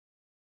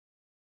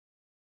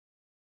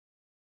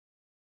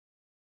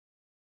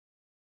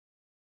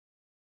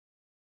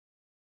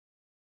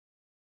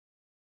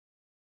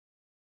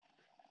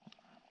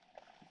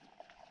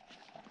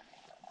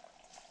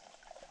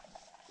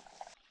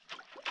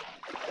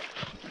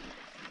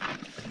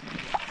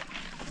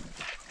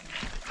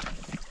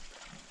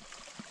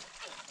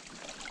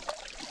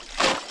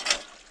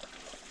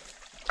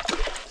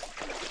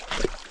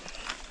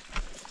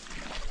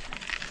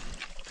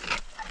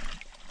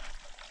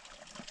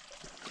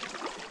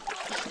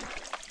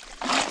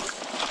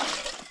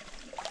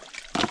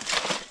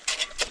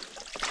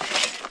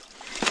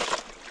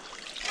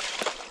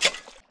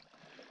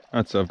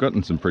Alright, so I've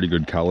gotten some pretty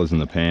good colours in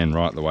the pan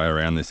right the way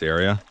around this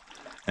area,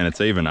 and it's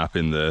even up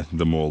in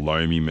the more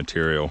loamy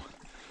material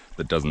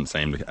that doesn't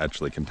seem to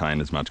actually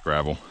contain as much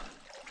gravel.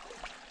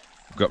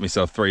 I've got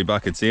myself 3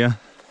 buckets here,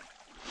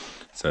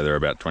 so they're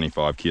about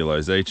 25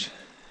 kilos each,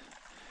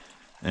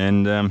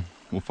 and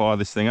we'll fire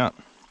this thing up.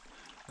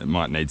 It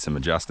might need some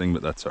adjusting,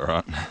 but that's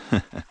alright.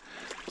 How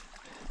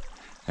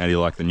do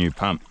you like the new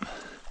pump?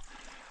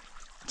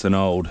 It's an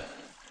old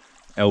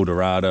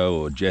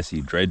Eldorado or Jesse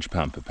dredge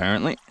pump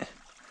apparently,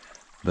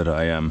 but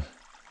I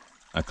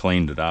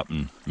cleaned it up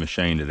and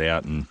machined it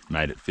out and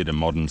made it fit a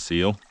modern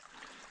seal.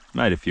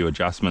 Made a few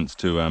adjustments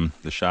to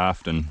the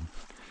shaft and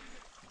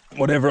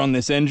whatever on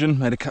this engine.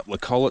 Made a couple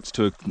of collets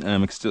to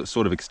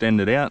sort of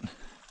extend it out.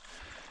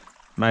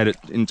 Made it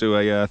into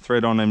a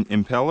thread-on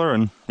impeller,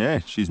 and yeah,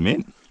 she's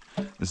mint.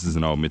 This is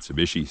an old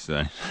Mitsubishi,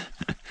 so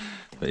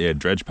but yeah,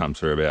 dredge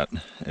pumps are about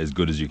as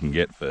good as you can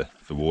get for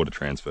water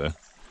transfer.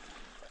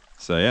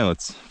 So yeah,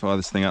 let's fire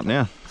this thing up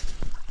now.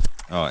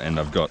 Oh, and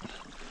I've got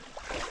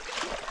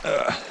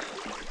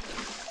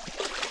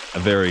a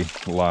very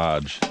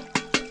large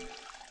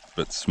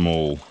but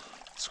small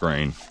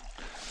screen,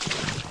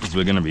 because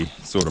we're going to be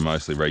sort of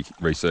mostly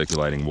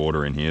recirculating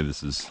water in here.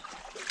 This is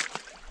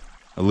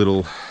a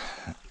little,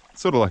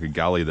 sort of like a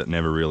gully that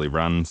never really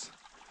runs.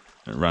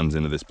 It runs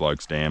into this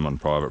bloke's dam on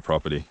private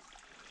property.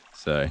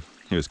 So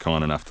he was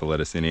kind enough to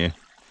let us in here.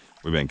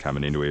 We've been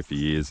coming into here for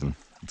years, and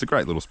it's a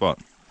great little spot.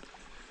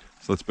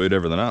 So let's boot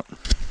everything up.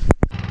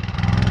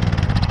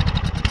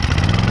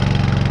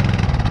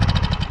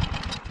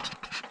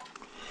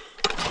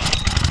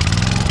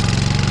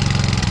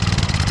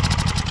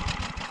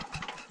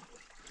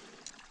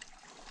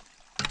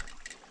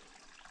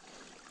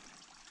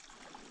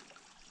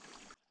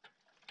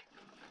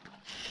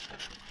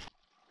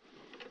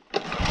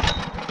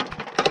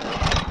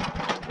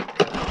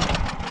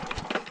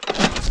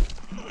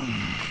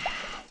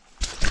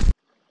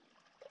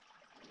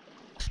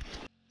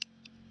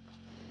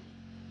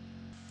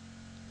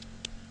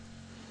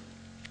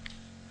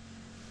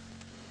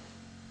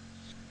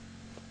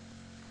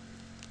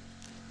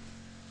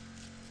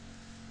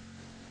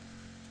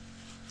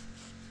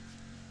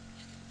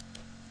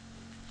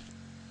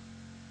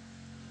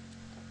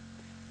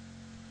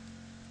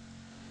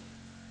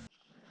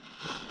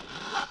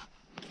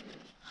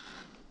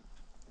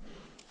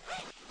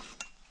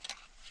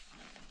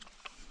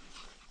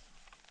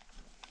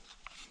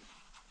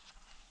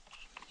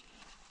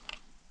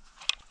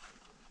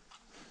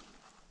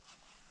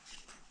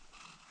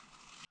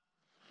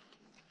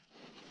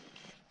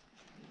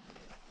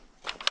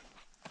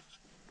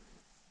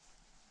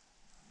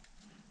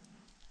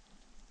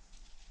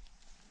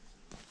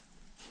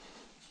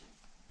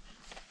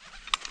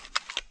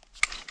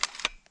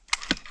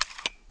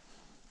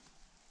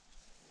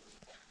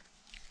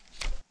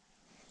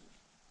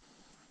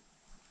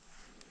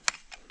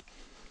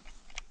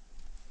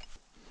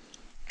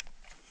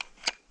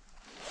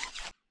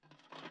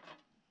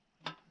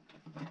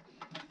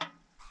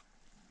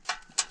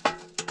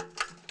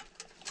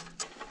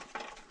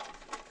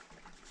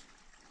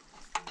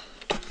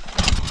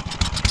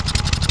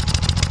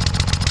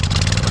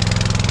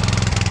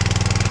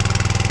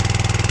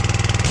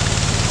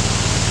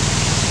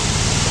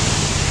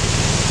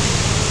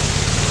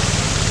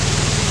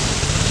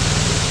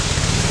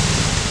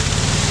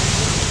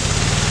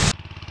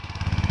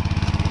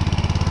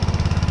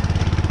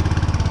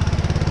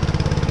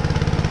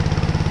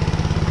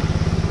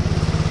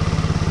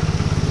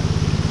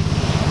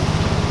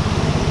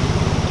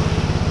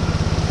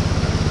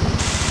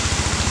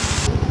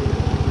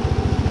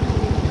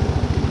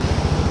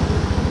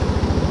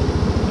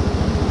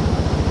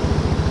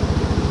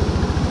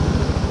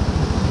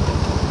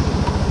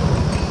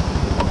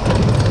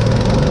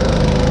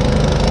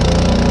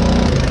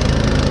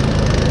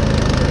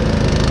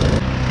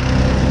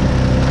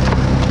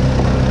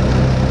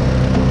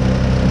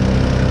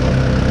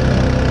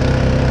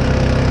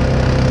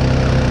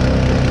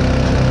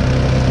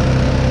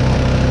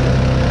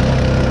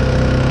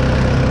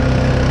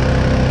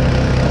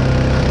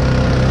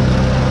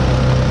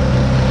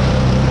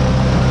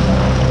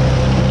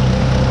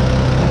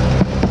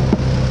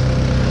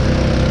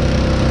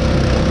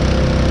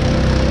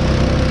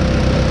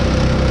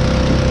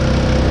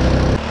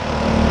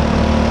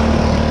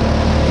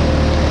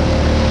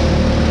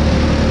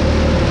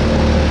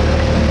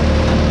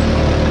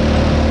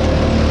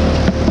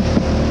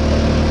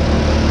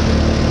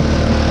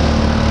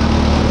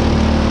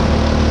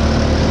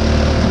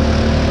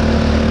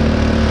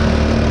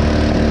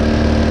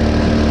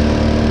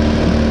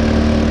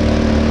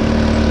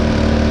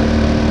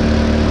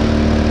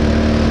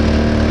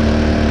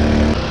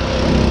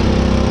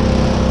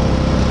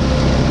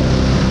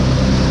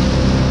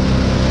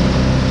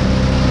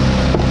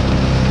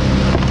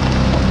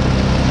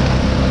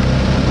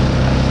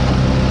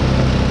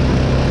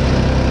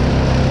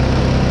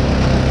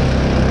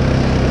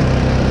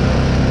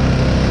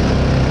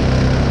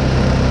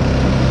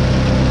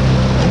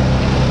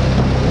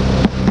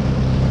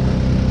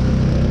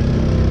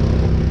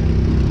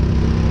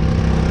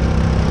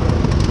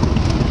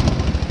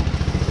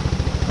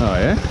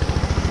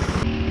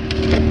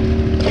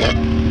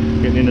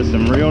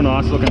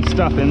 nice looking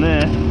stuff in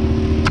there.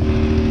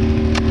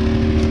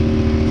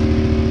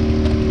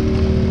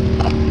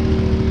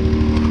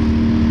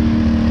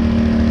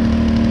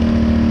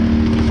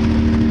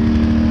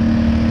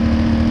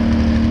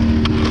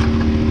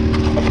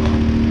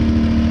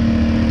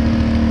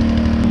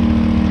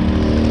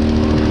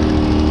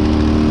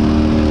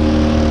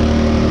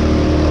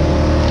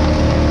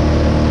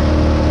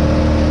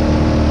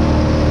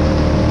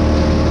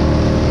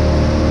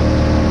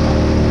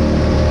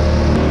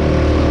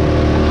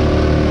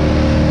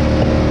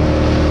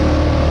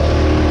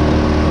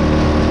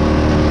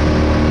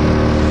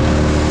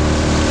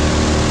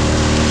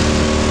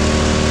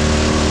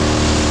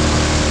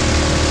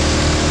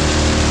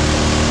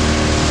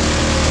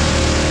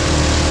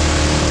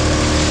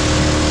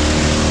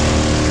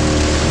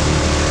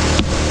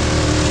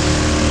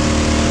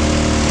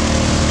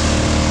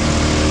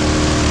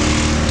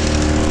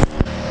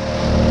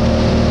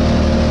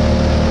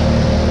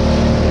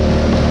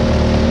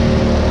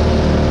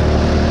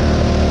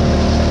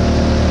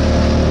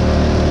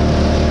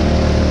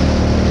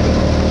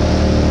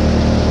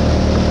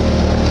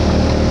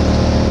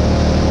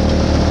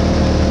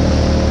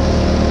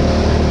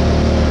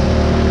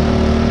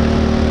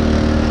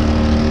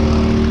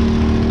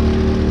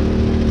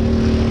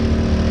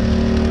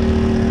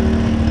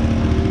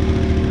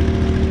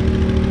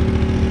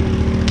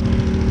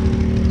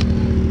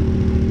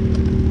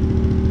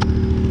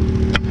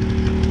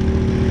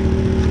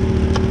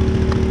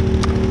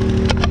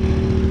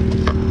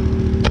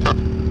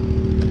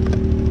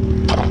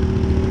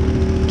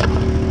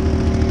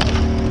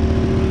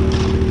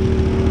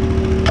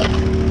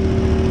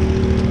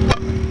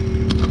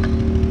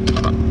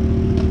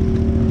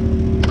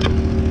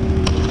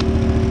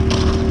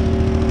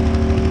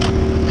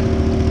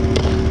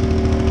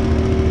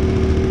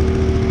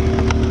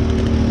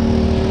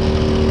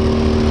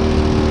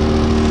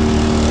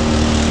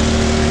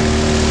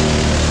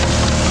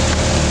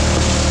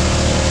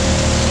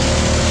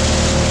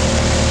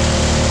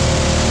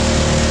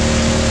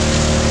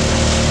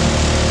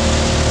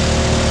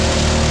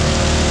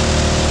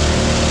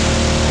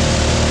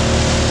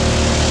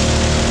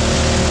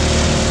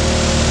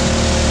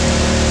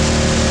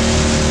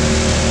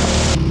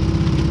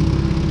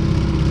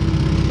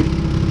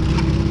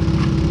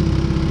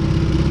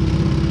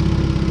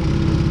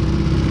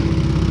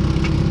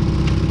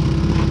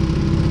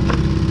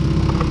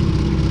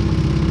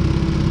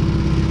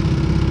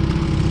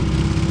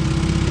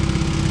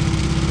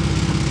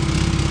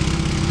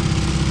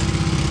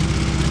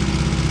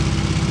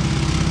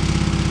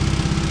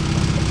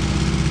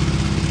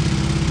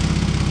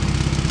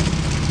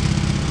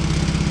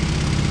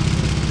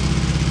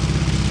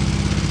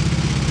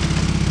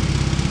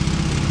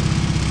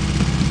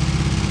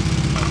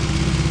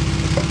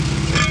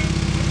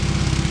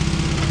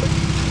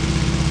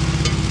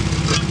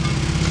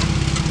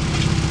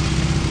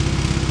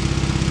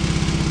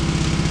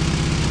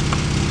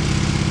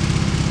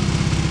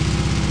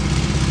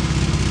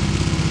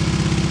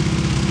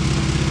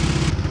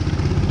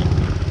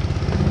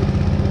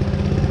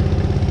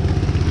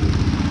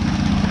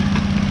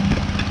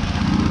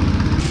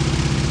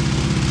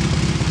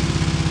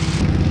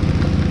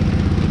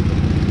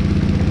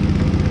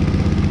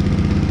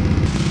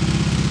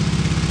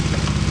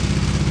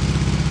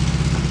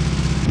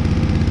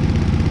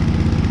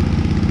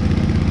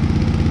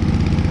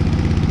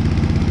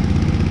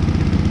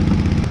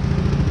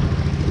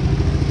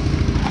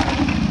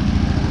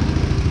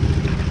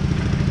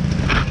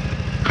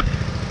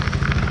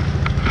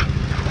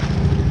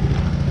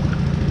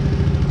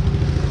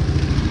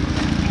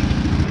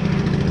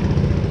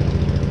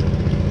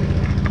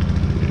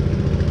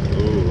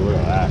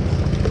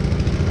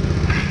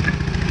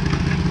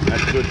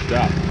 Good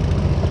stuff.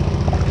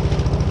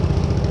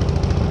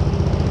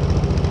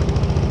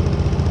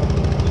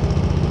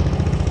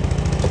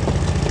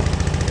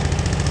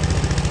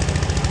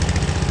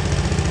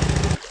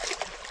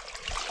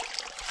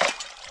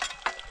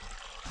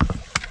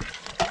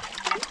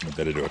 I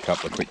better do a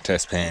couple of quick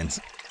test pans.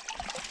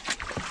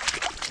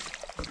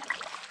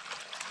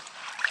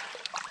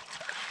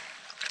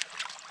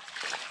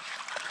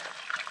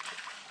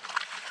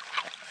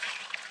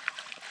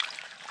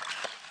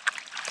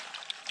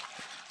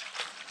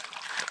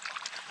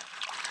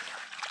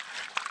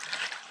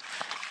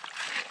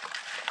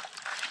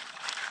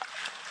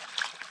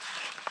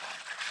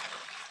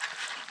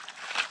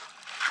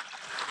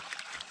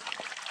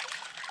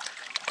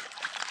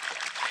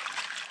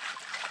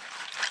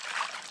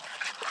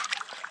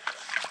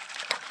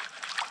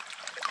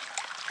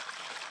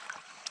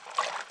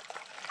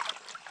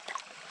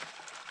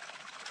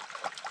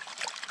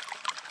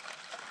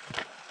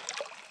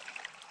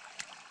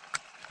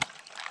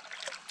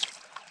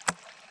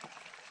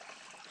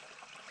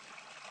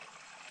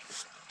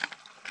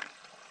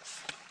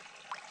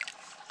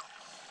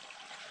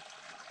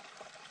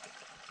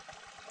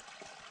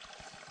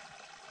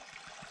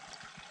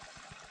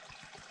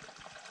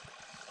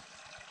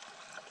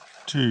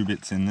 Two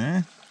bits in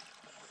there.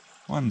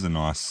 One's a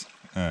nice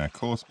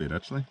coarse bit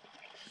actually,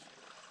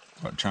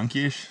 quite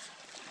chunky-ish.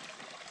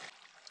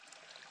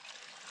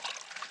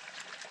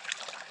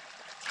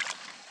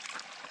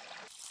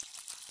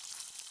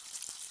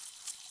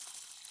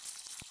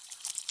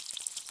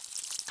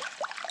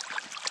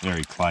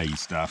 very clayey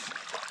stuff.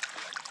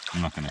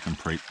 I'm not going to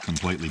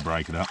completely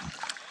break it up.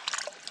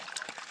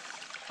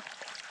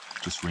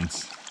 Just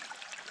rinse.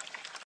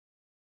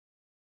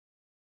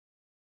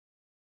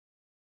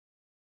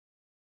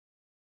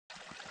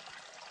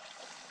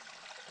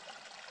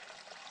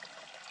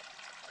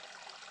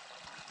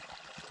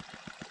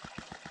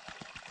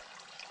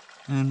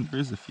 And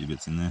there's a few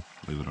bits in there,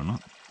 believe it or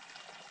not.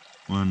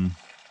 1,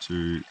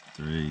 2,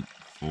 3,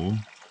 4.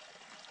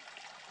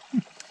 So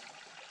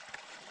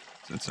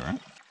that's alright.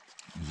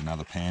 There's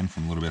another pan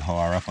from a little bit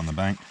higher up on the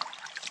bank.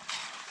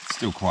 It's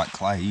still quite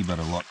clayey, but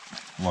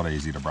a lot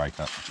easier to break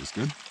up, which is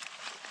good.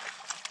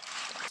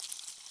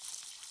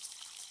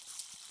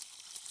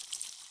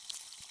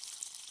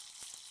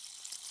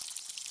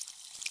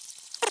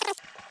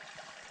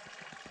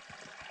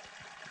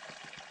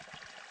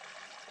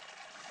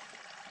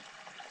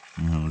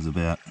 Well, there's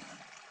about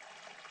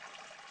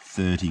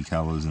 30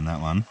 colours in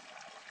that one,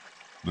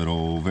 but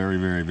all very,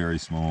 very, very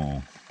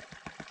small.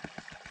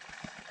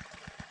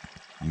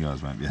 You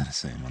guys won't be able to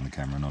see them on the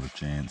camera, not a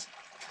chance.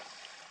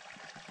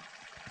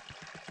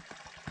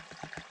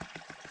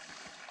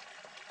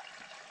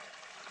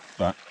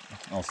 But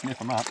I'll sniff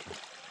them up.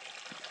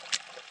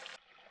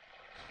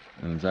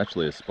 And there's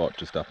actually a spot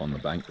just up on the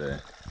bank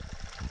there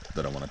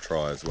that I want to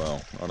try as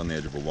well, right on the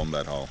edge of a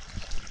wombat hole.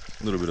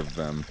 A little bit of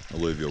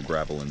alluvial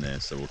gravel in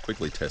there, so we'll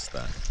quickly test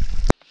that.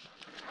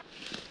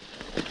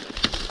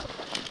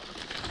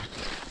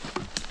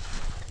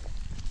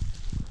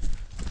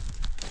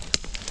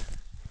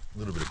 A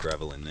little bit of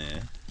gravel in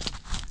there,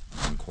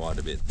 and quite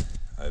a bit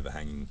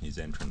overhanging his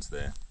entrance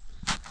there.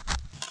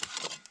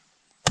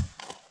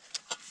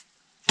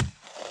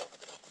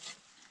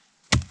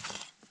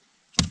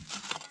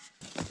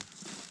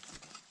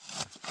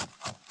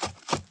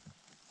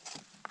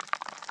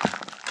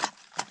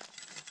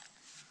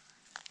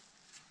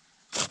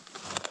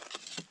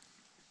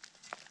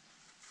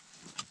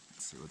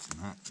 See what's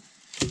in that.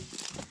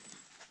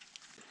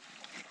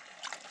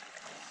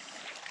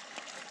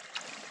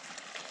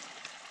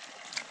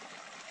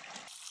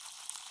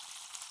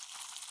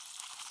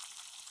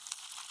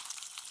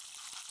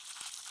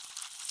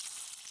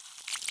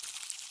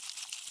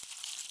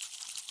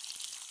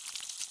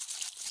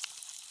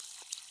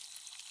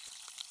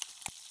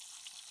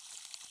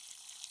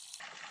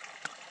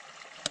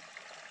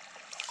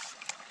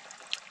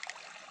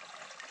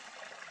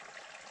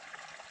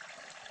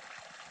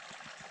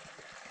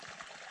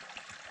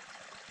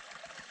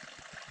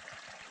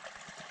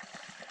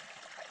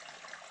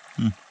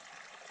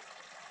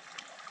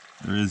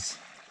 There is,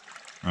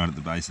 right at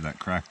the base of that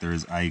crack, there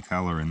is a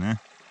colour in there.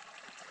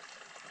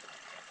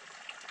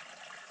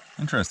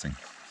 Interesting.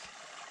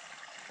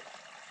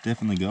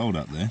 Definitely gold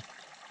up there.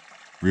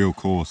 Real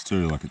coarse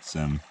too, like it's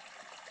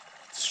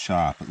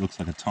sharp. It looks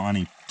like a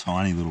tiny,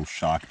 tiny little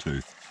shark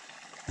tooth.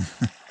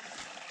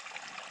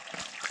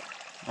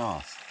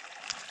 Nice.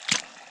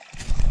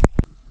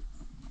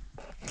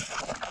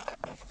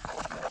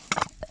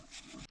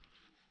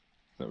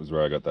 That was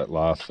where I got that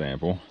last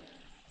sample.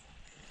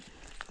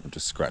 I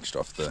just scratched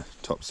off the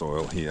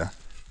topsoil here.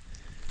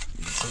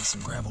 You can see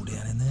some gravel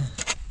down in there.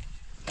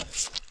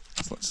 So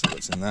let's see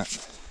what's in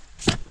that.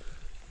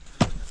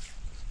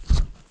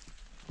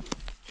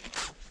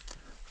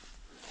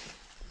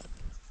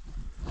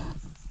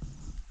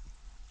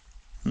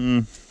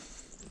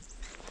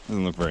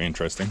 Doesn't look very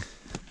interesting.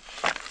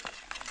 I'll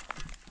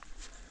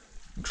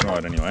try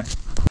it anyway.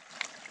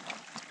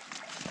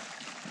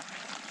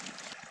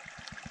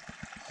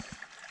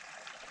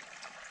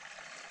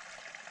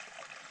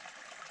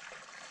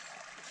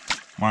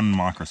 One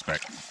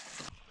microspec.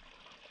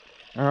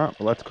 Alright,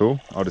 well that's cool.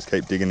 I'll just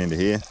keep digging into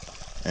here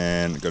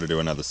and got to do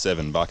another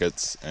 7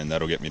 buckets and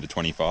that'll get me to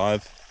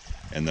 25,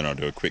 and then I'll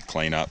do a quick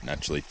clean up and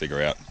actually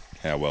figure out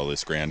how well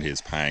this ground here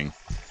is paying.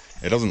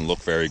 It doesn't look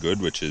very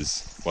good, which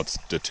is what's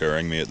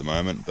deterring me at the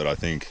moment, but I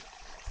think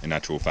in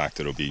actual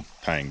fact it'll be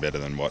paying better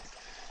than what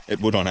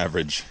it would on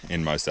average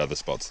in most other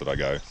spots that I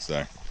go.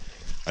 So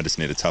I just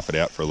need to tough it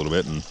out for a little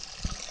bit and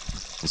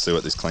we'll see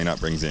what this cleanup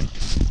brings in.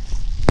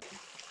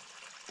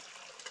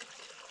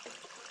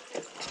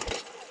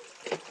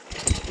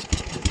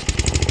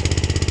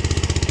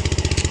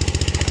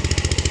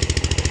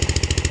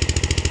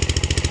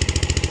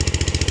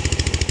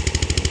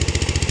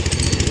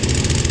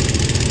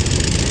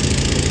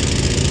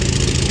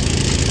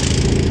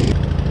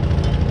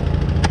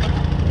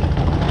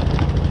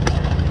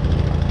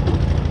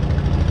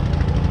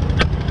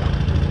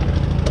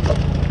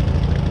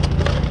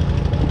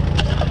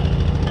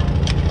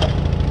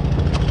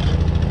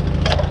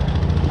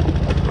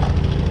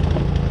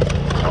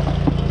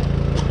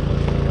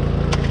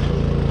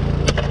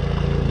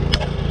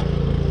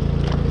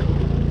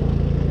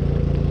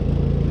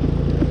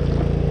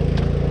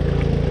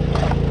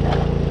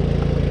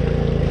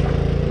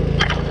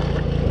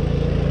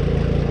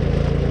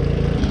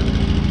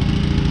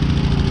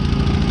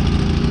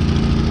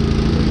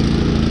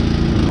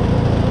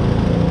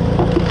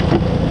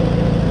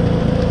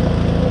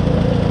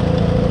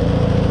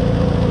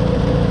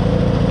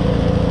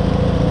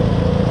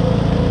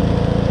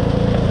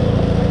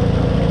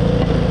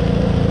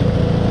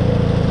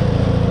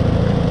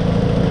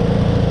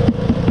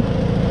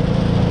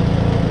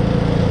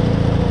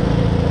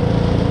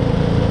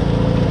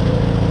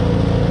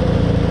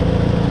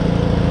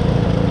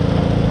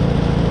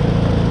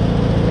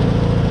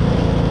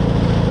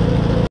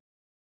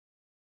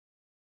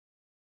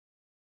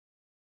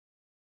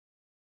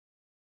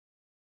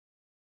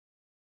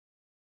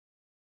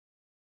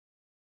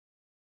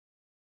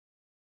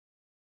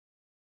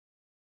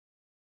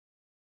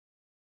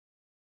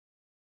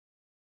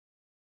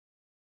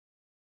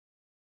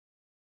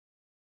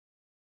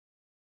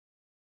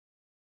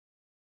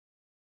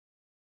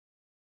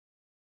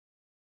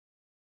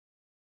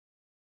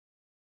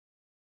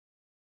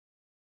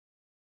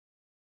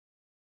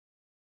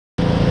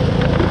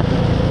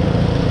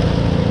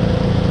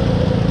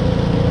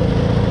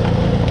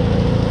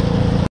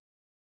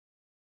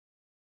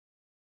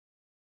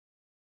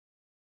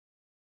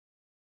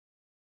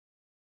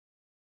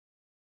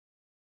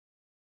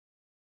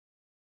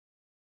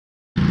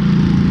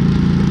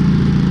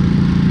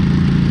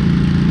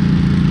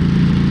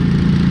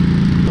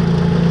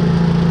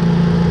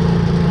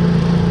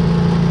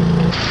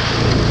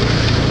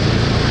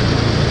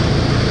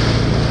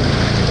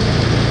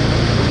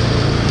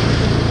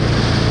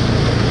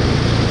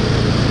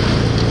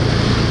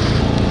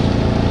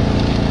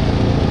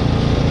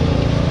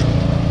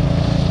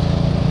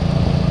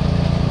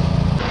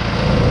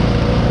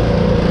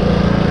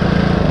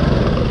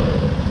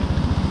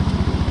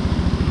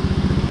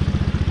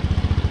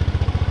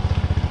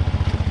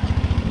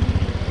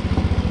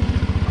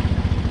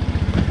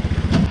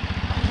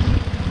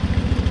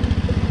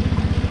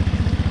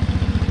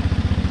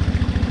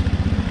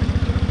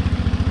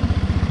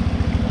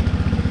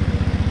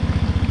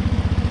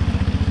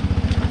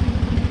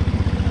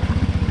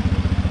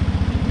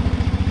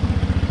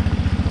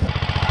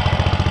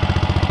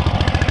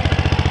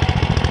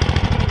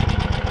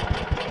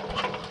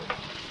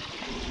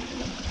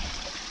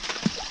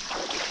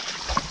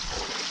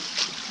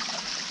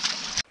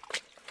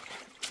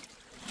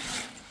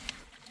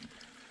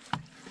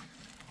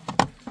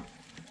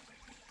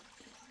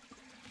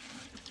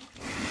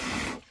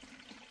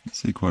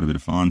 See quite a bit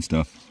of fine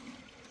stuff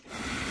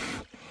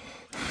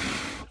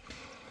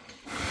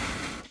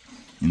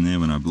in there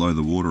when I blow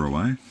the water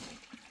away.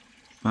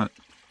 But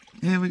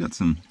yeah, we got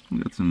some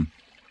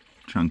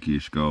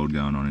chunky-ish gold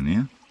going on in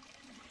here.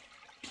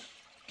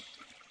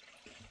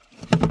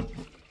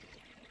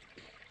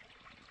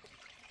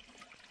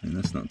 And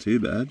that's not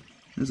too bad,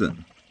 is it?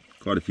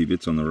 Quite a few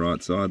bits on the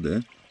right side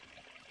there,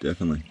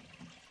 definitely.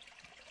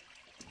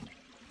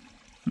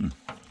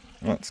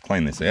 Let's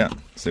clean this out,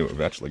 see what we've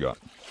actually got.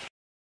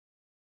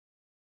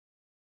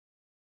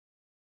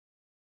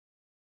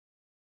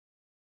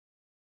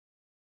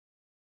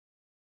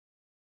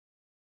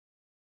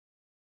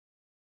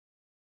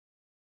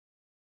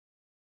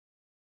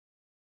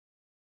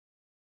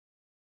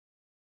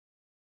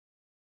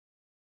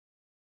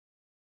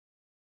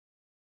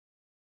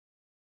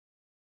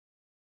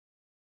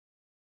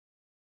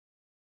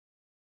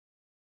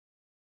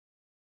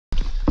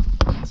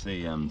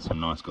 See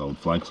some nice gold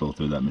flakes all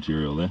through that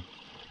material there.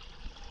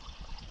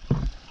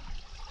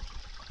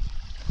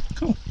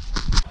 Cool.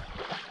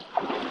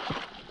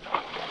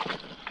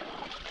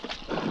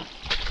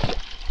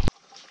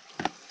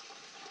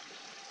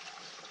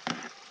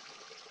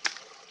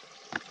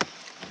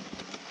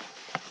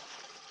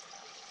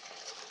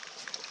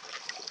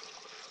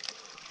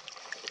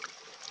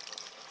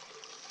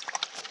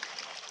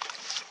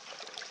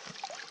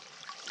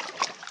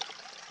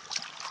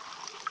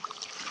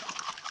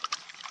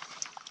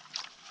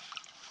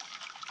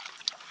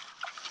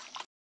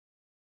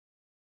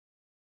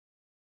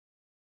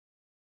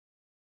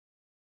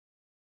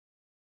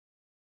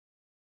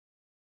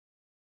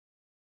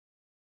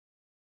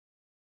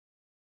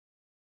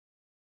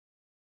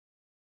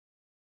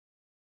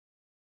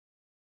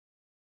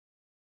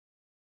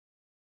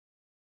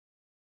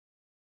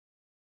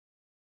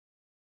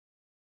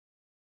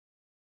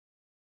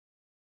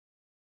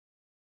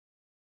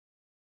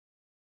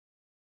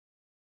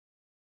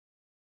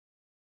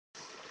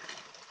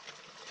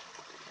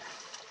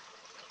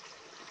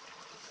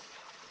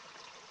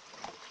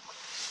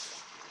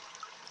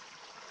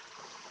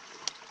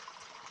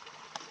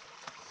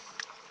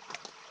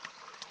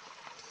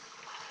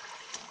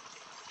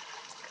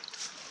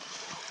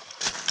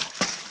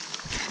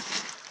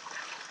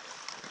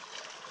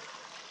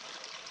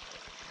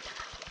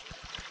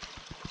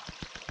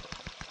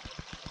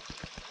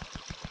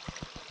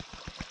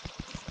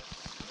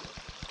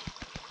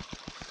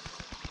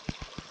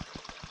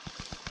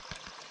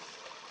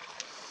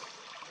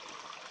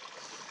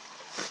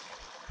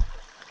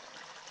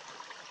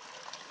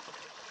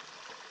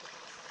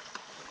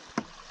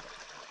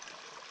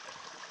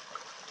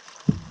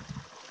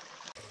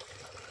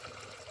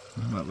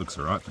 Well, that looks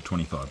alright for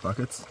 25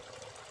 buckets.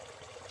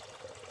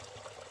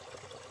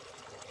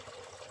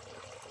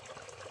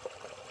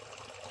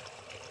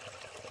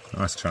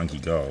 Nice chunky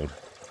gold.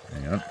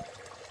 Hang on.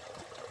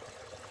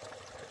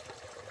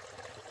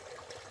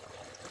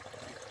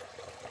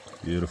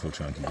 Beautiful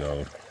chunky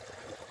gold.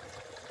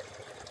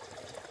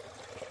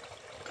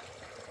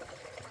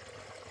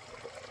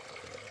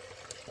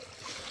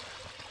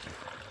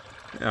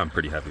 Yeah, I'm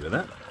pretty happy with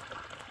that.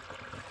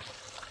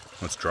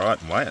 Let's dry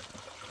it and weigh it.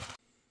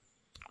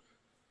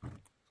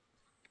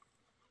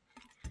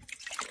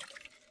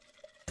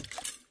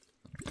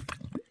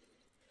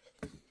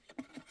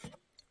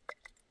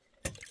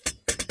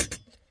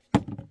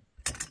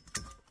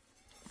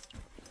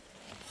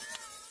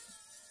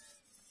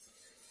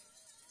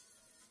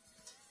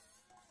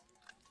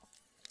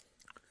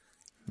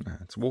 Nah,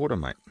 it's water,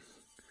 mate.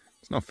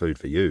 It's not food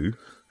for you.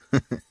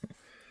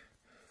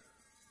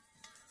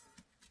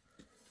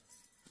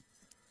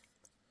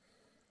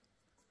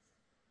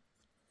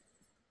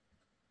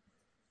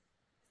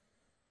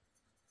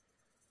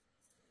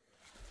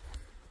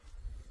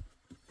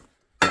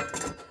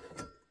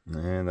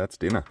 And that's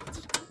dinner.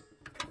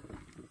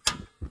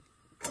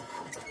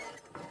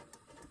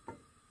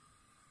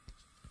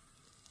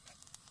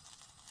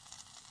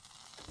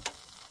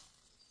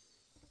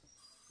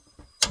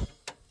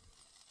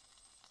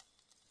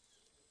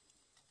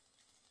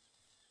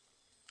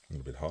 A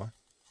little bit high.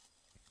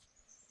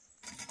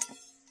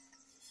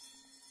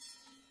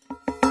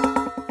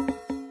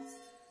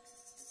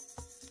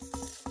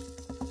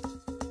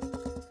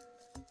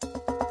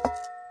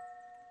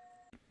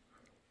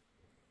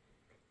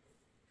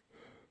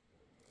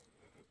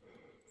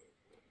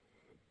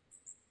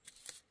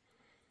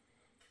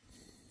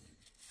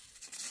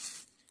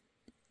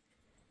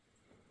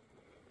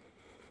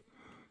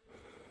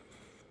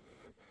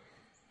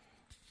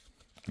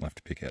 I'll have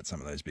to pick out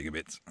some of those bigger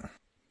bits.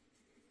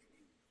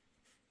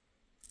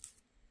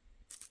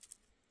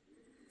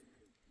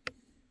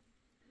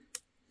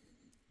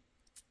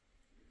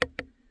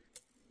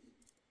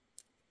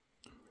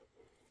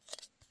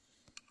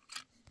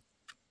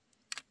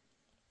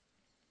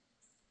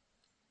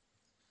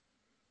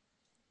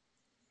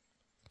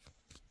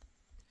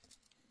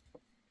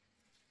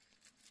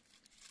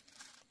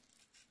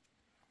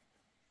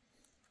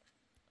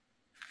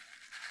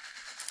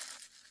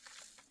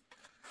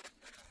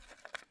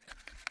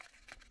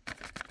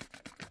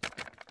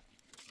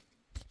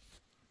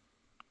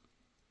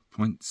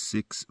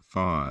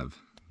 0.65.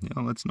 Yeah,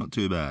 well, that's not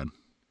too bad.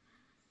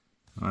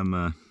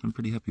 I'm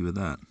pretty happy with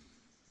that.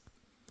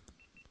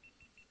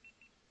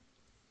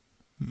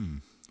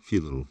 A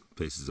few little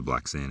pieces of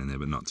black sand in there,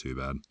 but not too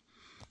bad.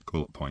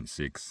 Call it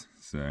 0.6.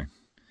 So,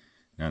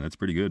 yeah, that's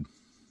pretty good.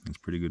 That's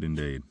pretty good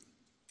indeed.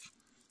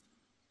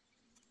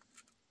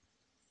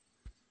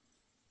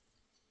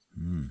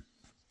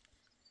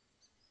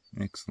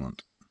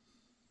 Excellent.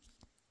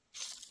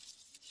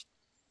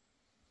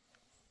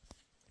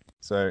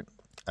 So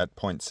at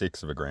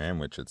 0.6 of a gram,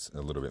 which it's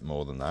a little bit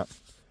more than that,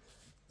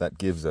 that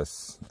gives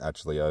us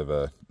actually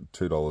over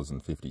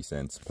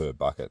 $2.50 per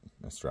bucket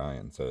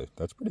Australian. So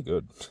that's pretty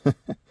good.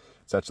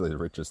 It's actually the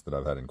richest that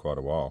I've had in quite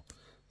a while.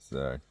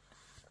 So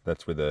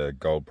that's with a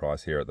gold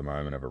price here at the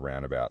moment of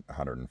around about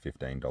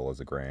 $115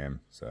 a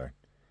gram. So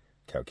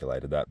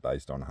calculated that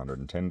based on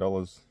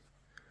 $110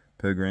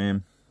 per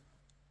gram.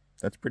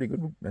 That's pretty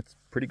good. That's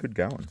pretty good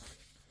going.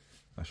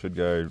 I should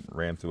go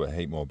ram through a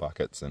heap more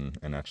buckets and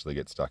actually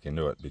get stuck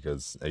into it,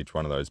 because each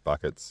one of those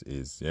buckets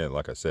is, yeah,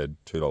 like I said,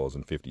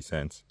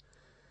 $2.50.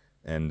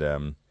 And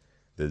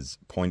there's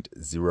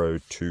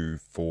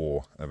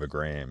 0.024 of a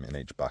gram in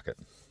each bucket.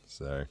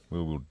 So we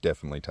will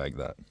definitely take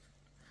that.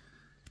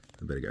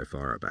 I better go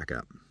fire it back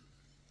up.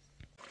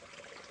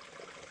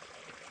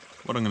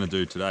 What I'm going to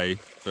do today,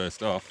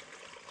 first off,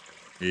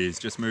 is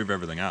just move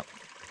everything up.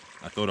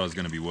 I thought I was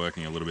going to be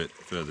working a little bit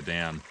further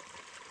down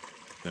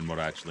than what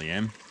I actually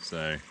am,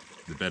 so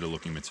the better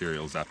looking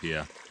material's up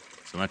here.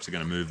 So I'm actually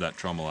going to move that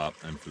trommel up,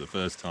 and for the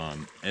first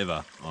time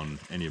ever on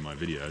any of my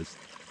videos,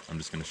 I'm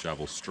just going to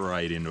shovel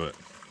straight into it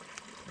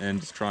and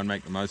just try and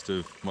make the most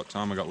of what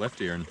time I got left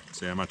here and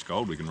see how much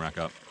gold we can rack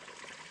up.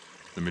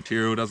 The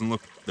material doesn't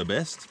look the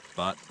best,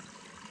 but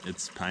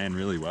it's paying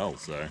really well,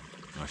 so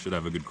I should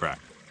have a good crack.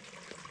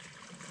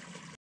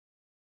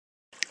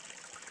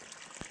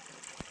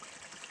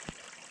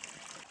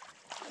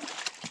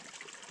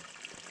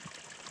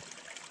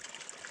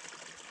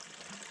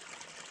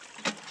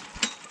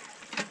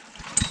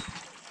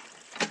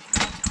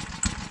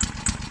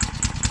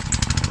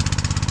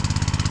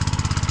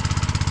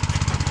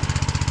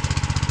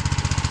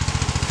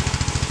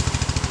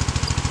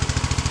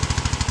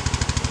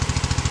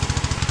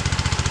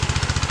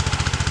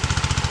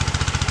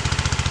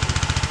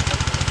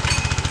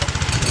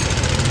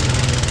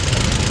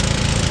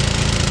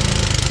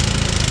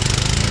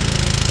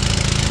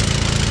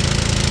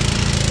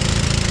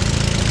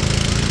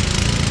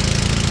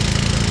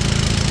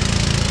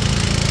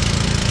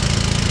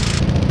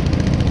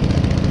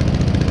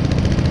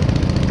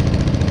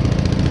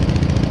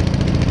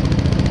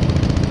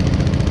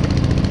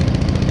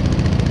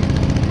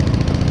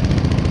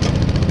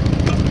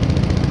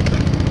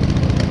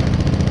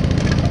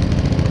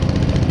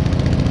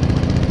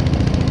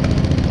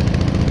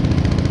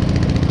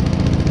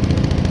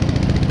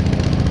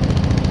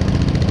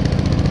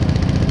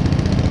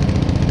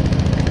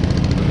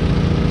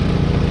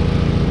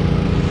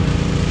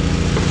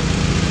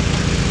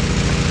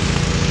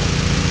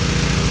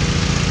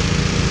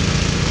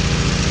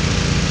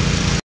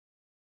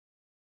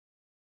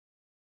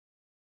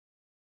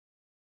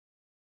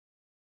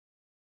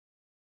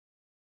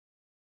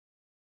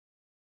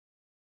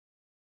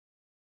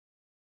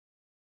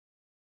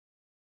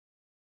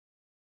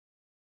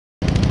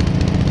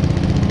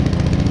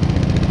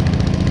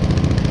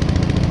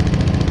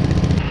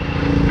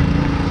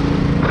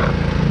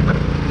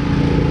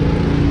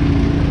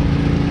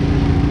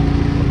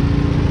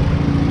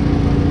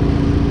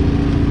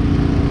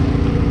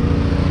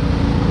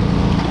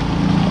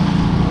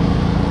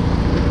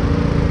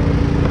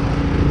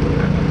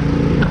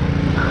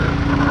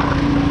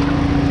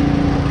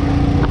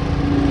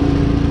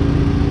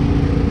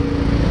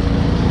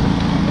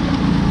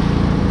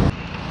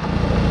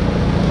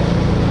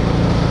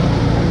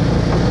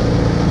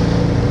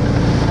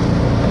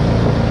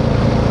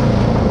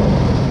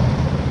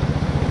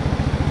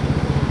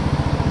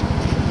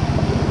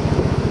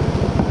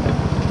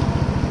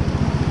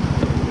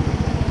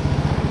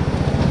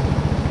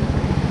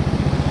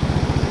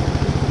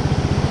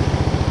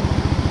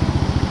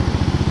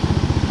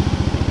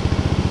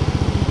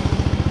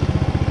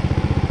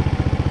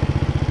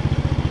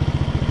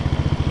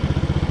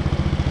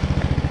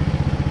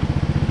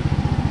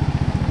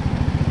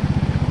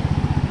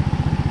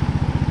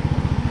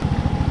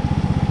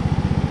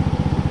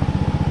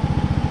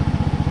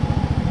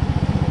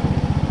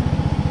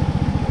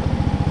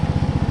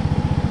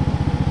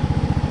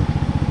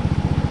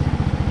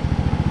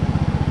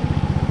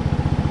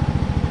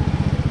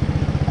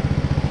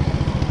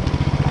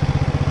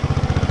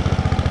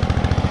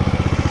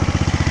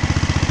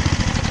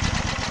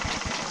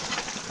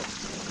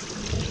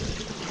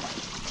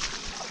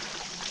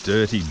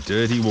 Dirty,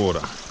 dirty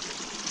water.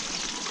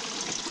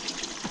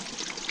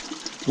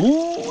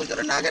 Ooh, we got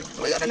a nugget,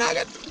 we got a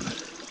nugget.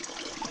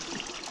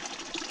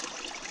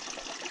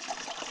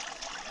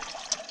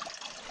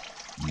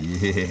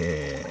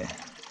 Yeah,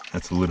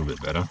 that's a little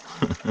bit better.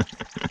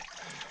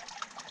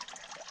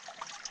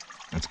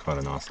 That's quite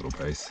a nice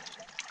little piece.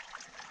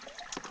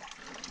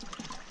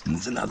 And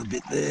there's another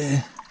bit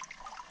there.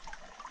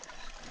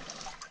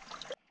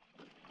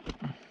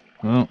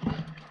 Well,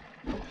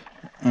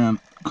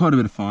 quite a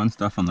bit of fine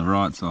stuff on the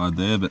right side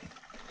there, but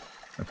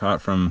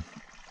apart from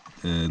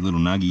the little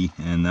nuggy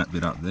and that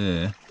bit up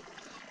there,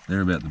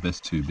 they're about the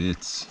best two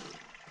bits.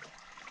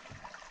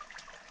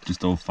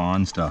 Just all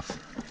fine stuff.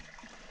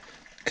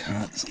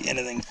 Can't see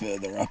anything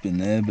further up in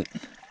there, but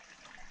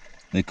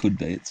there could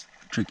be. It's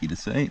tricky to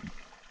see.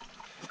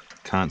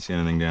 Can't see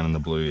anything down in the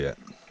blue yet,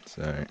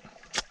 so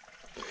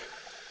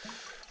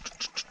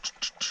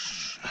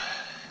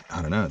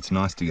I don't know. It's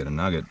nice to get a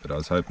nugget, but I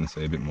was hoping to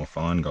see a bit more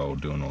fine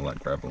gold doing all that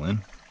gravel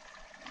in.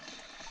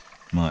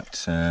 Might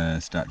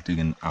start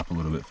digging up a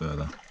little bit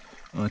further.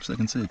 Oh, actually I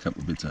can see a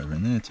couple of bits over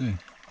in there too.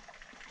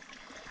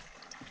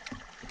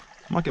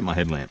 Might get my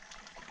headlamp.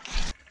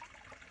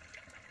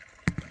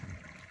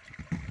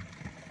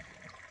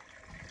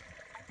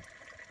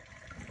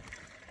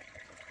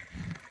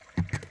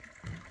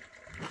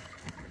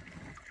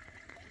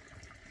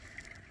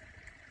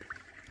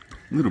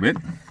 A little bit.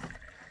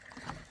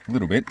 A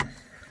little bit.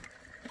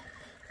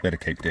 Better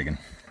keep digging.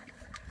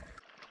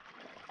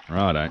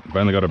 Righto, we've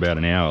only got about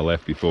an hour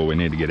left before we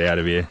need to get out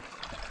of here.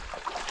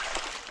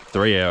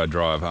 3-hour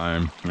drive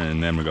home,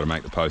 and then we've got to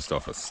make the post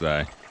office,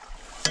 so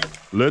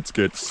let's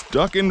get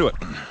stuck into it.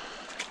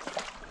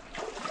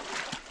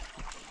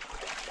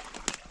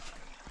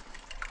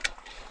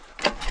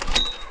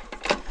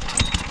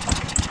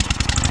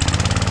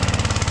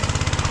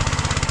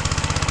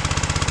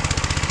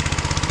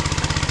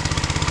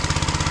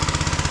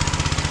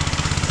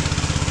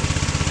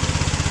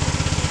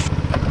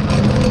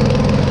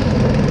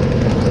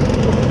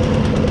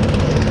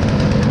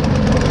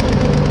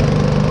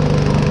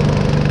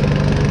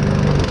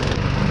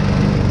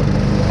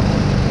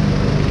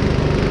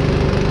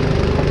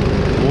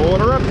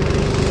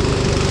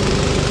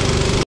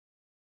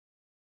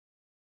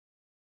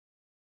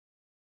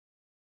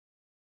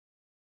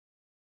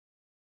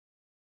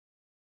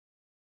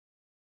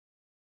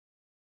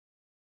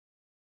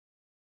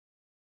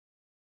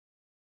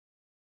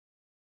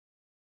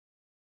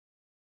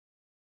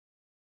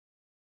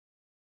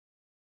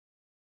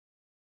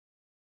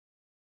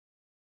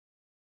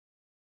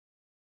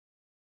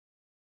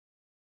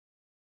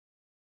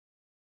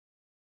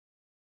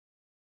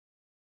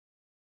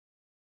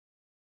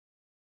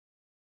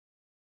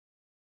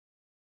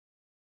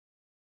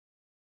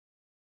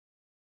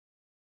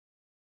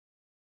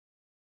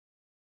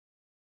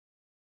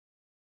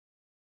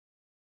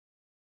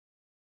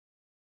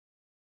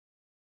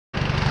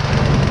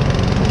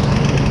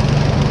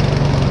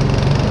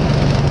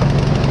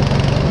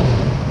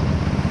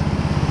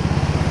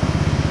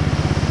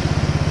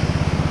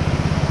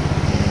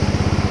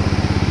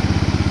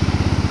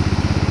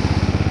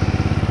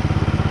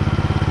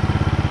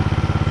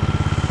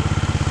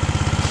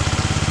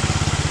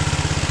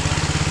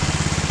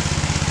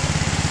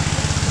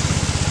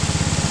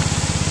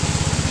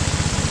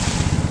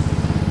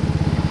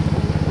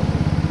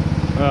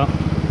 Well,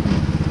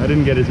 I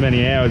didn't get as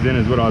many hours in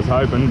as what I was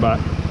hoping, but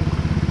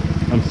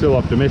I'm still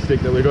optimistic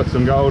that we've got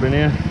some gold in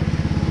here.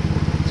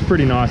 It's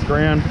pretty nice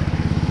ground.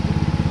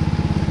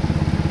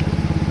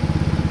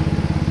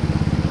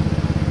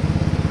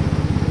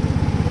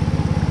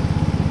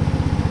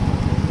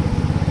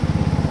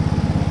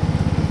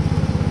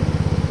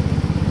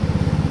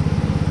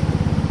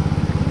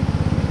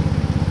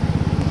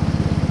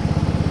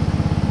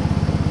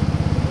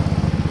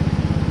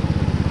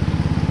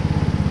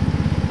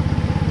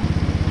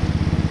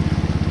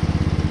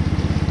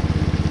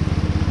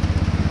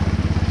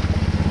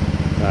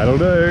 That'll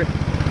do.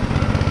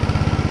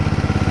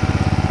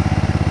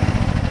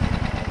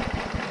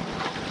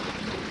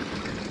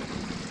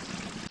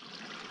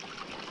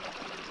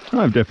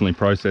 I've definitely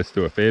processed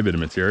through a fair bit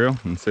of material,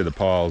 and see the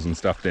piles and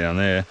stuff down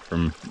there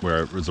from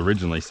where it was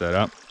originally set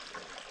up,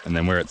 and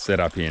then where it's set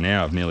up here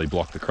now I've nearly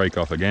blocked the creek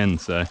off again,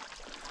 so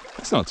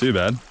it's not too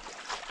bad.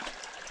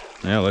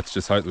 Now let's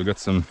just hope we got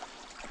some,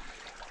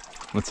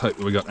 let's hope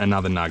we got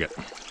another nugget.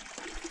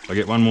 If I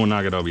get one more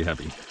nugget I'll be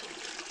happy.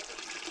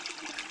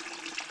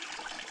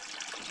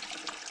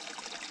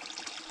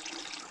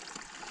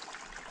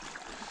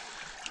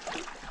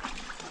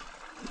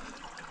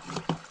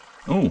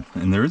 Oh,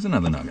 and there is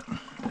another nugget.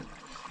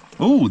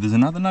 Oh, there's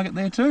another nugget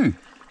there too.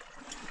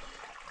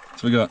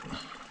 So we got,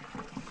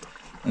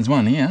 there's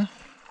one here.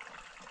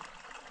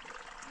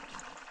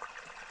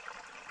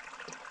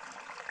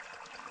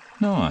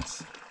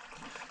 Nice.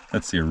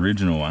 That's the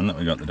original one that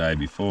we got the day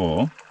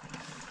before.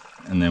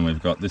 And then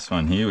we've got this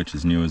one here, which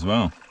is new as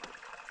well.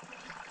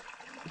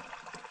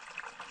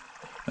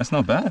 That's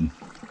not bad.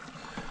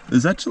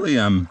 There's actually,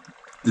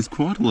 there's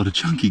quite a lot of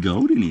chunky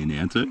gold in here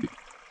now too.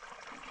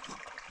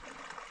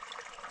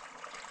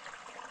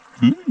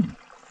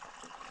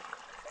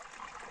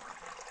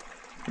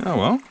 Oh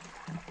well,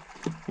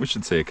 we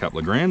should see a couple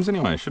of grams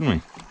anyway, shouldn't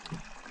we?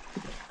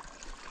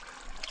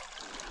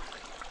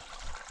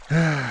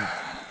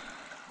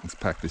 Let's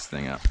pack this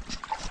thing up.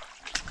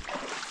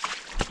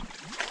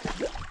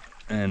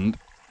 And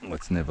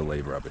let's never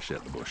leave rubbish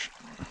out the bush.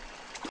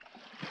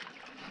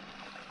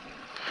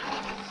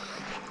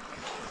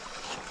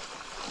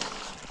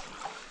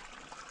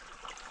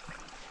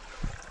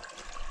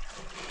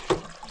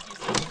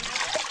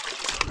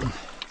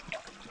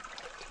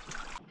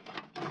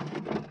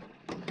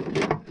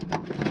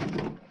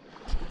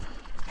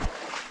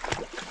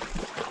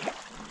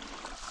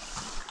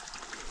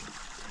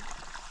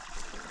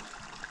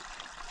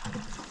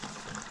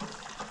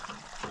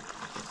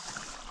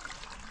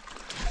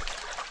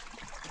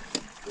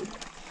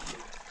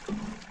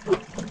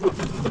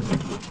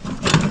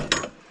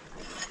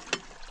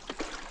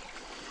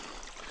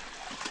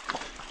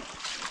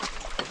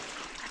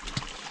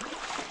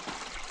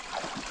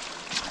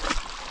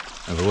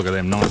 Have a look at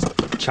them nice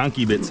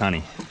chunky bits,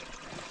 honey.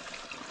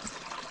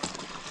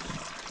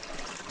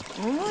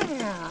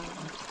 Wow.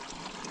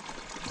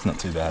 It's not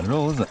too bad at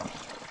all, is it?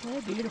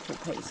 They're beautiful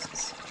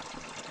pieces.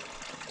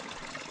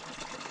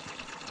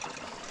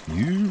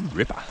 You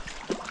ripper.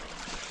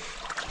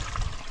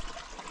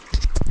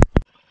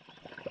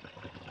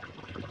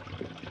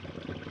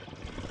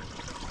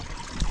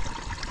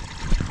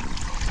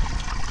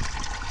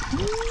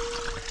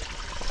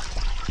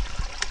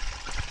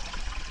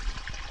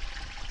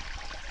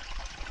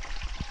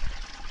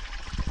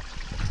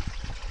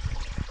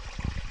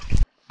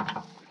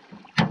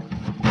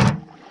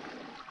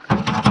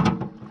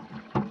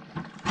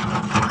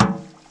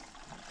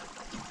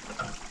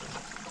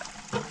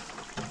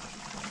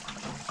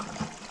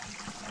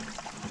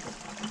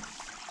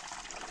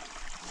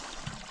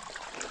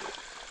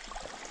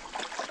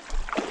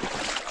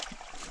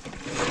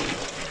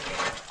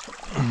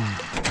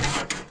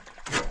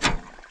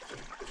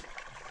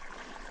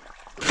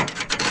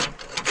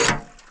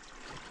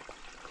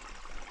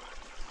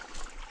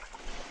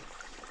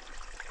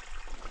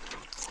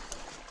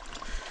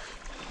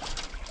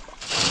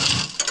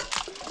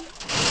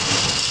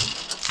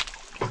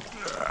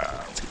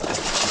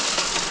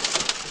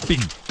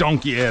 Big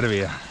donkey out of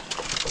here.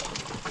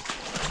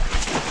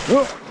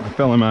 Oh, I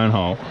fell in my own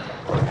hole.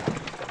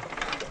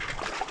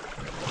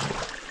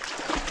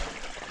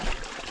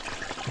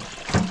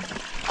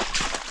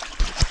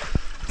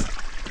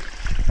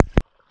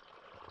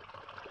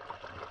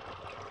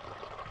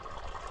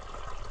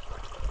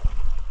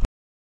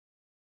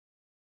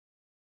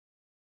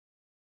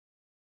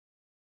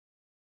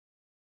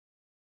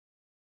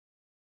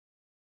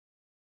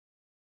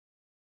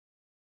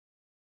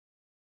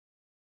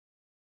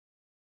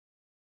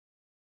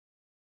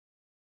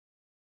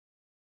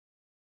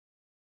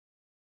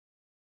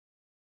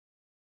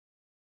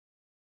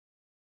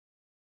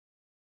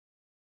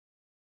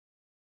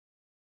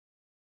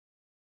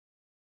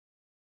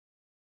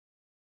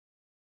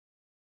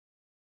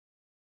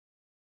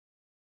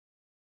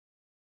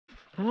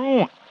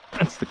 Right,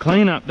 that's the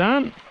cleanup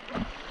done.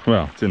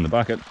 Well, it's in the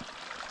bucket.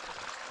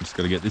 Just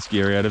got to get this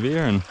gear out of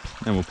here and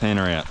then we'll pan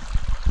her out.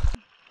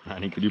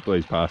 Honey, could you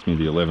please pass me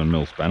the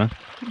 11mm spanner?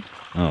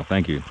 Oh,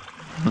 thank you.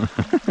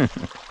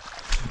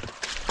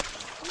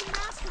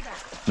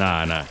 No.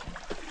 I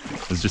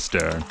was just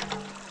stirring.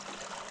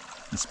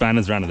 The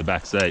spanners run to the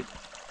back seat.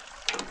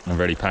 I've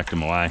already packed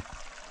them away.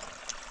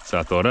 So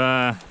I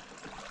thought,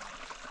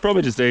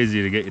 probably just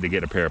easier to get you to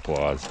get a pair of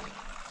pliers.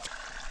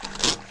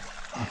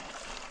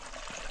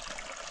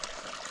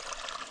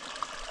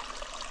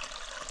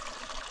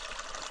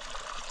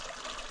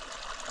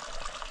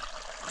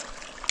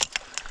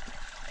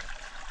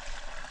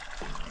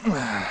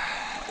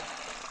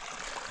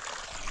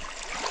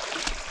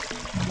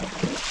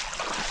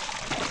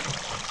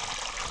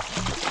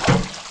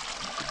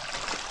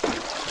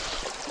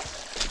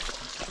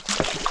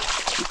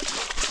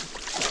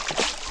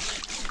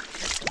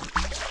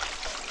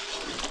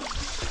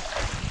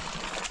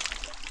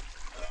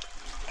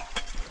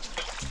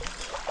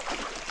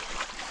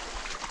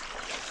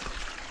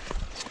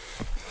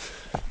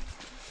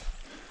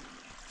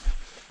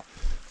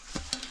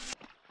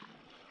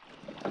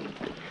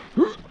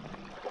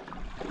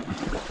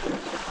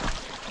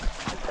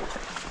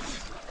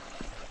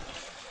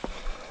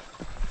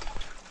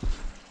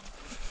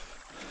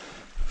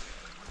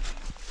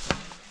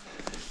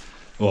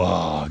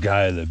 Oh,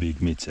 go the big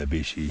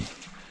Mitsubishi,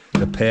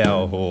 the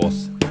power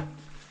horse.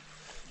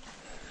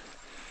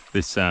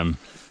 This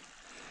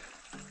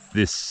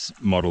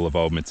model of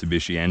old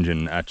Mitsubishi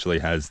engine actually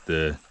has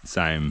the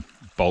same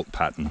bolt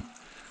pattern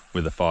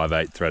with a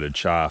 5/8 threaded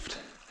shaft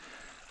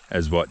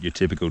as what your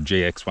typical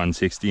GX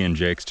 160 and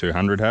GX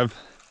 200 have.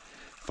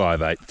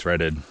 5/8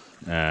 threaded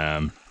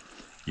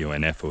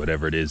UNF or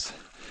whatever it is.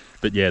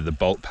 But yeah, the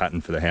bolt pattern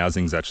for the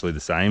housing's actually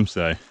the same,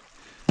 so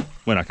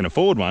when I can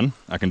afford one,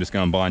 I can just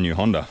go and buy a new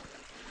Honda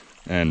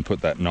and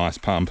put that nice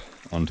pump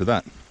onto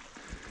that.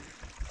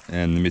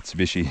 And the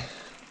Mitsubishi,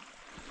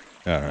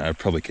 I don't know, I'll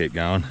probably keep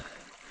going.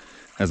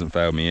 Hasn't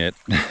failed me yet.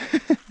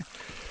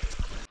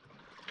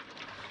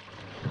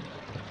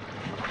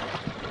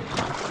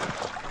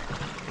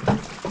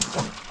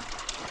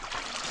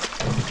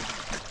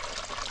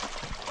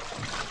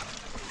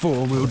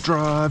 Four-wheel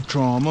drive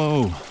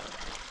Trommel.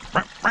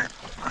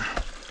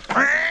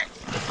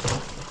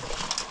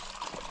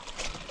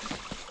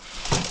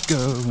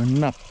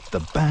 Going up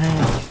the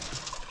bank.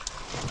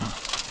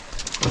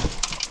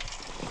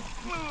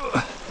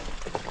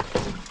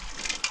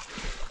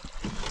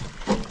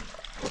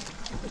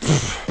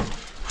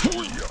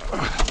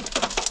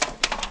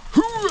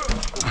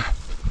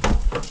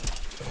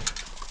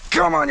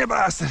 Come on, you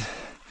bastard.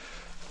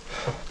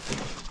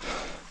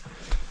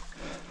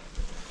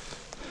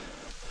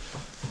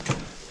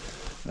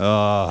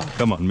 Oh,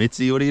 come on,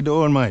 Mitzi, what are you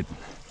doing, mate?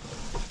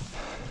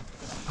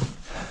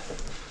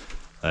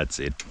 That's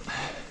it.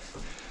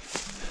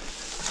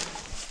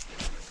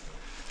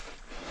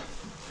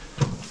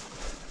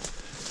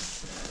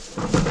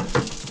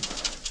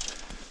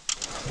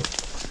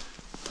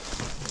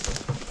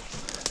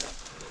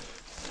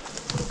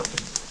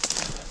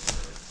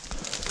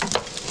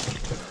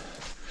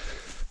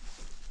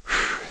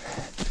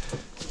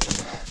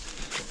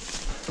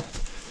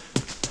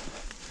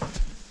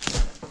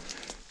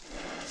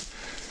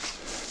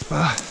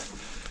 far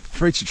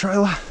to reach the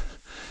trailer.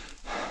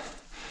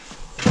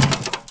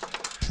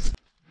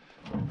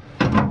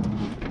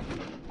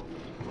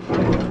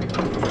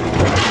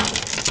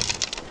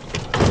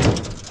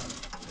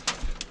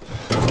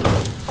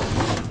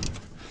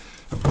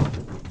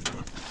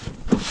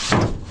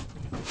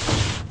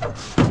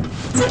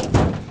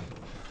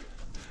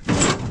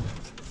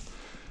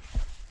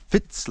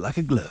 Fits like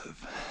a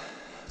glove.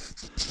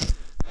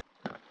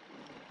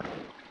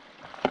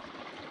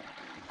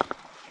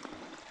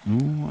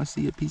 Oh, I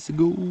see a piece of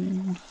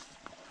gold.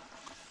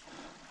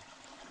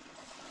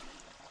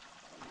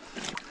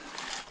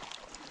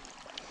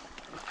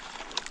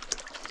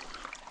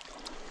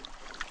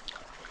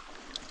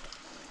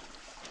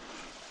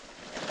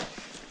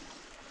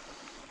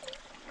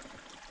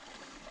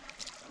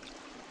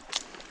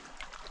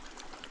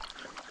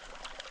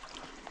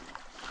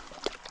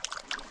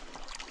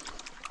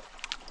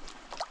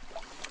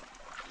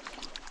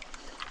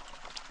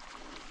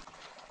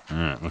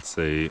 Alright, let's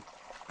see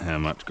how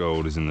much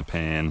gold is in the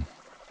pan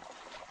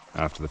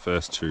after the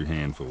first 2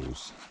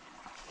 handfuls.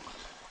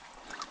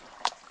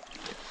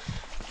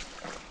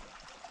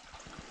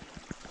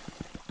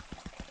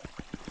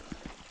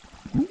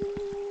 Ooh,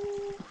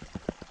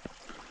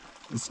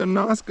 it's some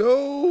nice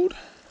gold.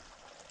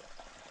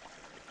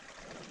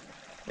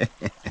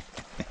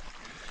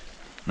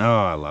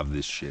 Oh, I love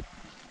this shit.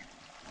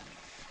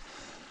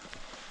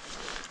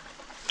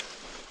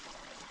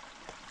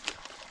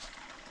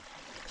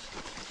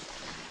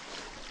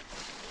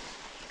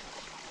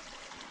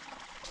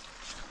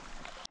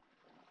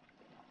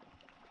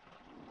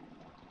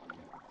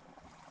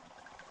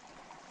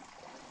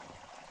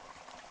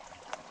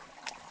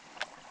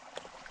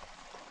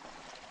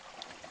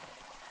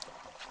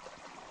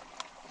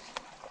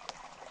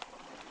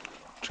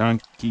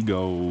 Chunky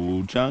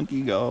gold,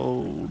 chunky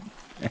gold.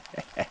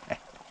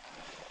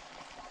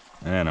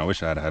 Man, I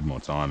wish I had had more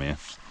time here.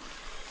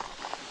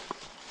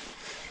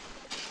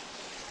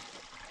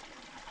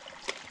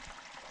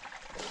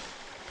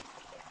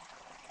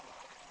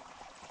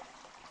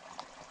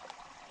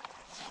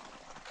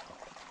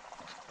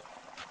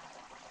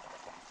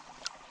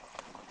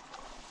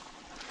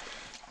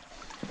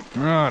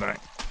 Righto,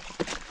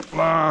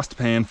 last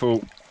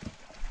panful.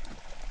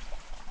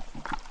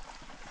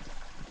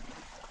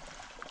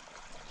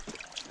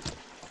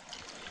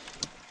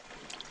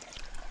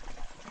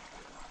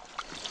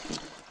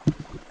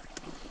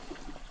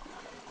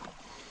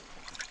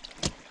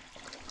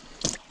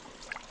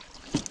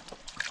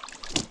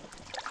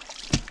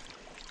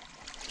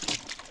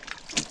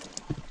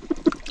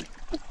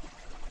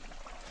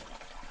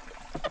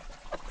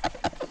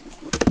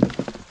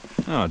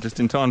 Oh, just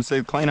in time to see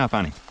the clean-up,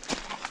 honey.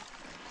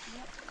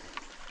 Yep.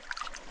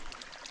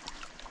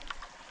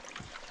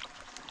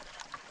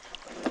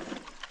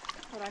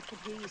 But I could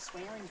hear you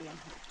swearing down here.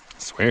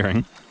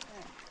 Swearing?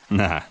 Yeah.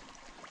 Nah, I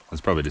was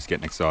probably just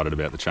getting excited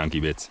about the chunky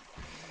bits.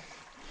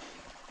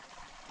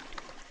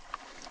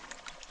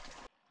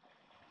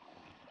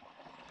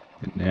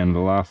 Getting down to the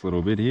last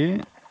little bit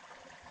here.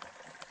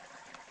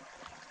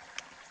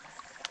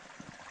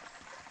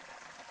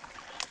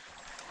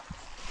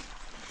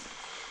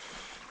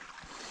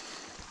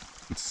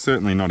 It's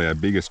certainly not our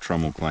biggest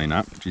trommel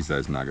clean-up. Geez,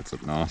 those nuggets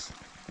look nice.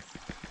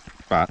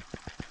 But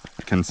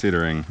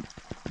considering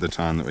the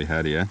time that we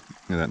had here,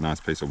 look at that nice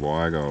piece of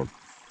wire gold.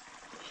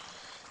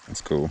 That's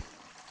cool.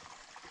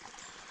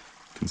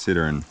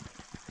 Considering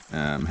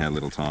how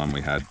little time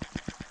we had,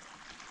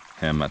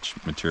 how much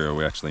material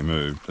we actually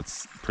moved,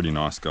 that's pretty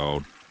nice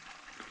gold.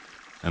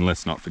 And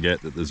let's not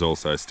forget that there's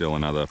also still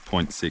another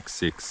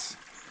 0.66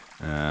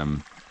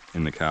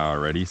 in the car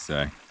already,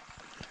 so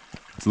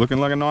it's looking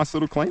like a nice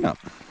little cleanup.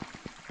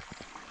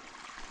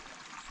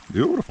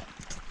 Beautiful.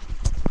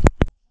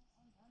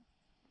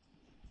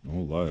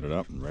 All loaded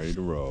up and ready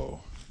to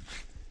roll.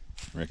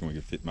 Reckon we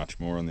could fit much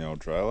more on the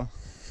old trailer.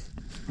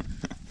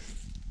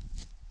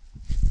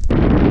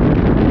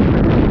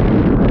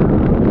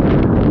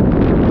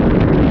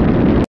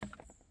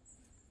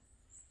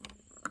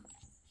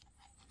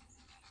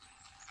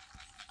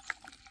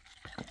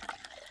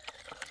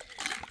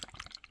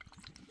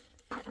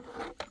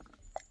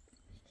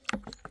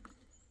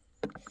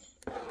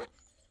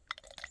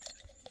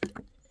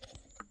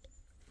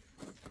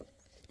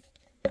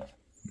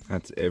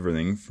 That's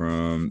everything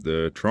from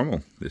the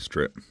trommel this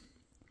trip.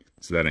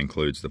 So that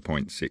includes the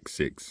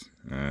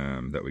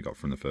 0.66 that we got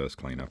from the first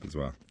cleanup as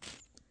well.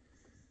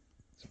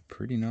 Some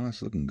pretty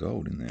nice looking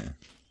gold in there.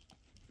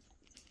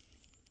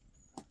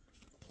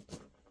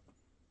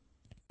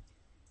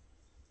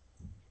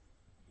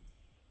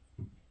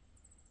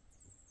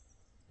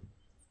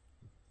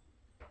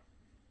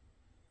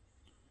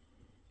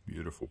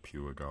 Beautiful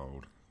pure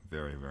gold.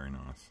 Very, very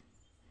nice.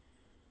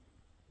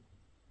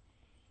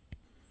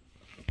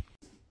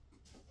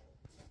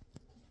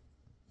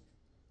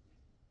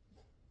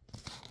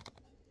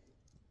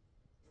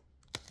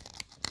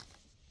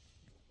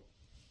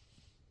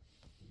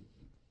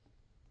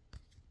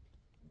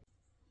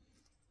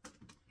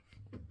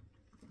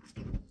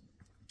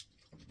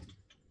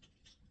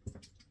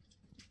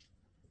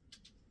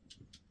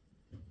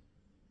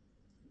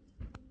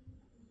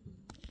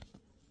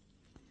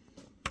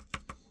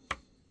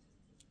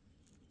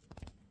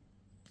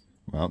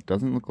 Well, it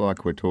doesn't look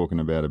like we're talking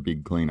about a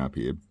big cleanup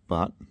here,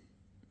 but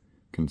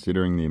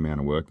considering the amount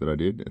of work that I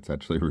did, it's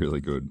actually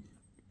really good.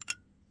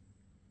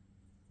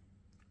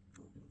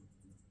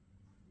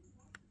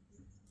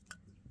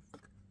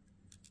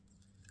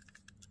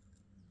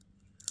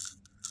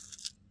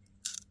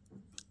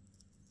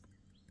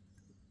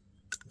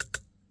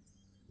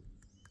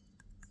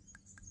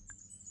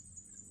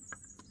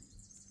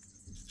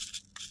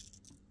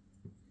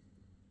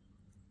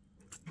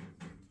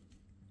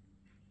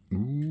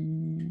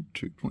 Ooh,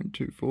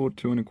 2.24,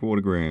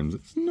 2¼ grams.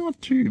 It's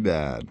not too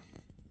bad.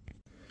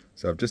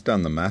 So I've just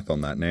done the math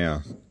on that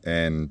now,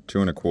 and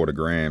 2¼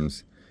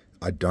 grams,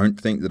 I don't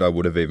think that I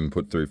would have even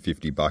put through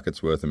 50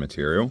 buckets worth of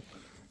material.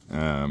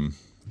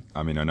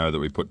 I mean, I know that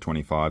we put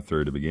 25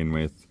 through to begin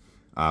with.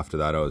 After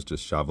that, I was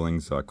just shoveling,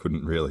 so I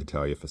couldn't really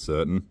tell you for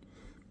certain.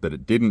 But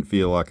it didn't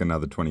feel like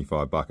another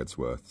 25 buckets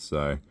worth.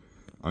 So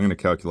I'm going to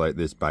calculate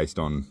this based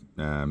on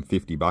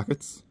 50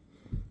 buckets.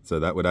 So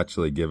that would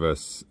actually give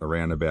us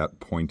around about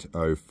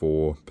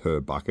 0.04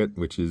 per bucket,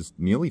 which is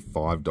nearly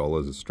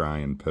 $5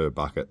 Australian per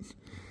bucket.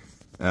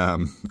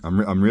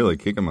 I'm really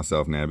kicking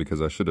myself now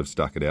because I should have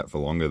stuck it out for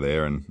longer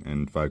there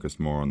and focused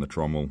more on the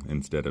Trommel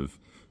instead of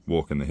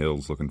walking the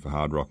hills looking for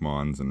hard rock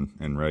mines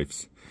and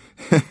reefs.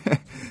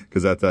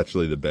 Because that's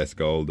actually the best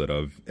gold that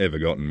I've ever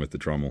gotten with the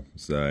Trommel.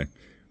 So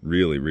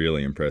really,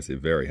 really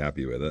impressive. Very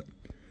happy with it.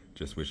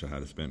 Just wish I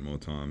had spent more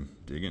time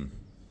digging.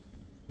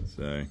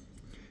 So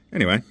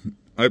anyway,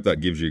 I hope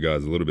that gives you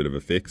guys a little bit of a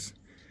fix.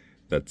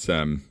 That's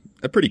a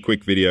pretty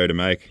quick video to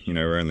make. You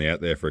know, we're only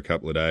out there for a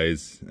couple of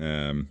days.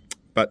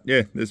 But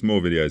yeah, there's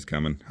more videos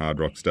coming, hard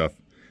rock stuff.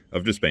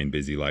 I've just been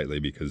busy lately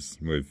because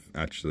we've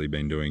actually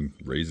been doing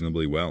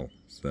reasonably well.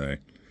 So,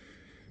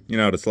 you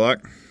know what it's like.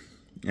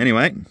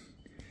 Anyway,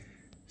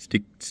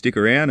 stick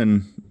around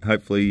and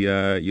hopefully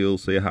you'll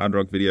see a hard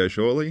rock video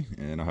shortly.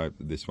 And I hope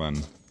that this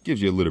one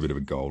gives you a little bit of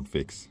a gold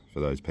fix for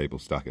those people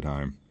stuck at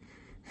home.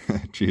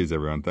 Cheers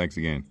everyone, thanks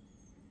again.